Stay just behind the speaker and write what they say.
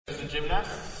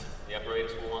gymnasts, the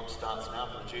apparatus warm-up starts now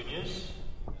for the juniors.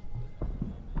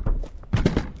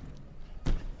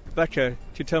 Becca,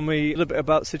 could you tell me a little bit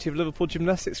about City of Liverpool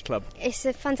Gymnastics Club? It's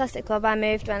a fantastic club. I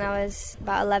moved when I was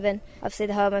about 11. Obviously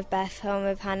the home of Beth, home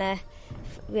of Hannah.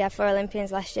 We had 4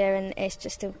 Olympians last year and it's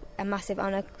just a massive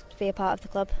honour to be a part of the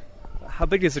club. How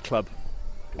big is the club?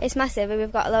 It's massive.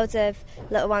 We've got loads of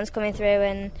little ones coming through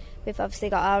and we've obviously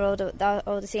got our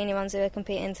older senior ones who are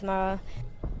competing tomorrow.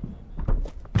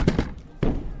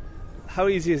 How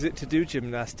easy is it to do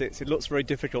gymnastics? It looks very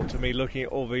difficult to me looking at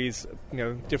all these,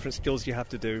 different skills you have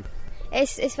to do.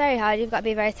 It's very hard. You've got to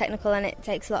be very technical and it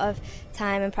takes a lot of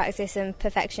time and practice and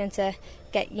perfection to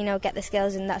get the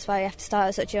skills, and that's why you have to start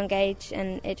at such a young age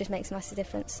and it just makes a massive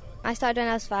difference. I started when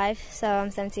I was 5, so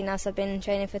I'm 17 now, so I've been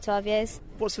training for 12 years.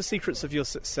 What's the secrets of your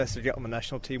success to get on the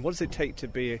national team? What does it take to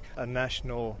be a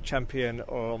national champion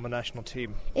or on the national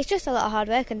team? It's just a lot of hard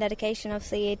work and dedication.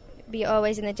 Obviously you're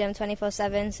always in the gym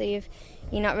 24/7, so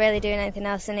you're not really doing anything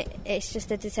else, and it's just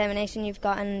the determination you've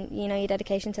got and your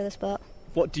dedication to the sport.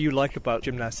 What do you like about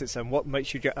gymnastics and what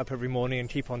makes you get up every morning and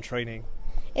keep on training?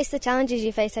 It's the challenges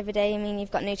you face every day. I mean,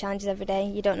 you've got new challenges every day.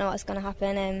 You don't know what's going to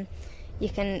happen.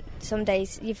 Some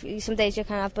days you kind of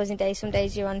have buzzing days, some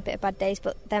days you're on a bit of bad days,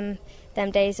 but them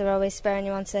days are always spurring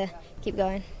you on to keep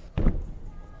going.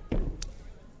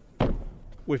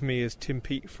 With me is Tim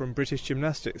Peake from British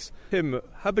Gymnastics. Tim,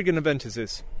 how big an event is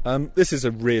this? This is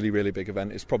a really, really big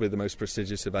event. It's probably the most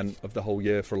prestigious event of the whole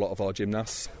year for a lot of our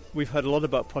gymnasts. We've heard a lot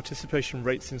about participation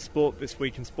rates in sport this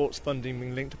week and sports funding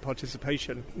being linked to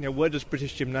participation. Where does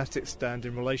British Gymnastics stand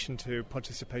in relation to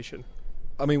participation?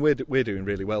 I mean, we're doing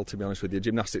really well, to be honest with you.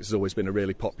 Gymnastics has always been a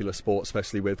really popular sport,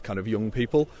 especially with kind of young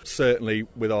people. Certainly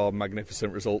with our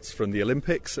magnificent results from the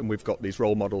Olympics, and we've got these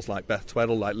role models like Beth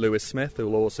Tweddle, like Lewis Smith, who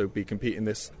will also be competing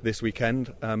this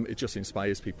weekend. It just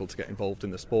inspires people to get involved in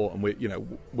the sport, and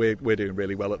we're doing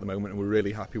really well at the moment, and we're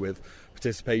really happy with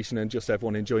participation and just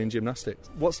everyone enjoying gymnastics.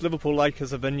 What's Liverpool like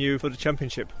as a venue for the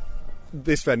championship?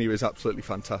 This venue is absolutely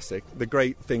fantastic. The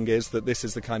great thing is that this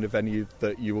is the kind of venue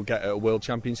that you will get at World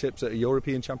Championships, at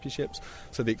European Championships.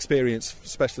 So the experience,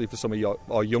 especially for some of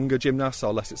our younger gymnasts,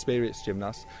 our less experienced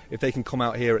gymnasts, if they can come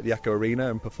out here at the Echo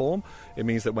Arena and perform, it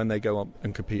means that when they go up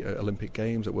and compete at Olympic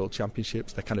Games, at World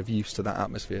Championships, they're kind of used to that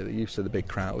atmosphere, they're used to the big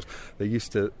crowd, they're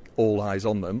used to all eyes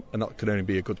on them, and that can only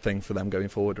be a good thing for them going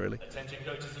forward, really. Attention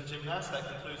coaches and gymnasts, that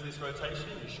concludes this rotation.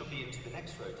 You should be into the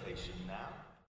next rotation now.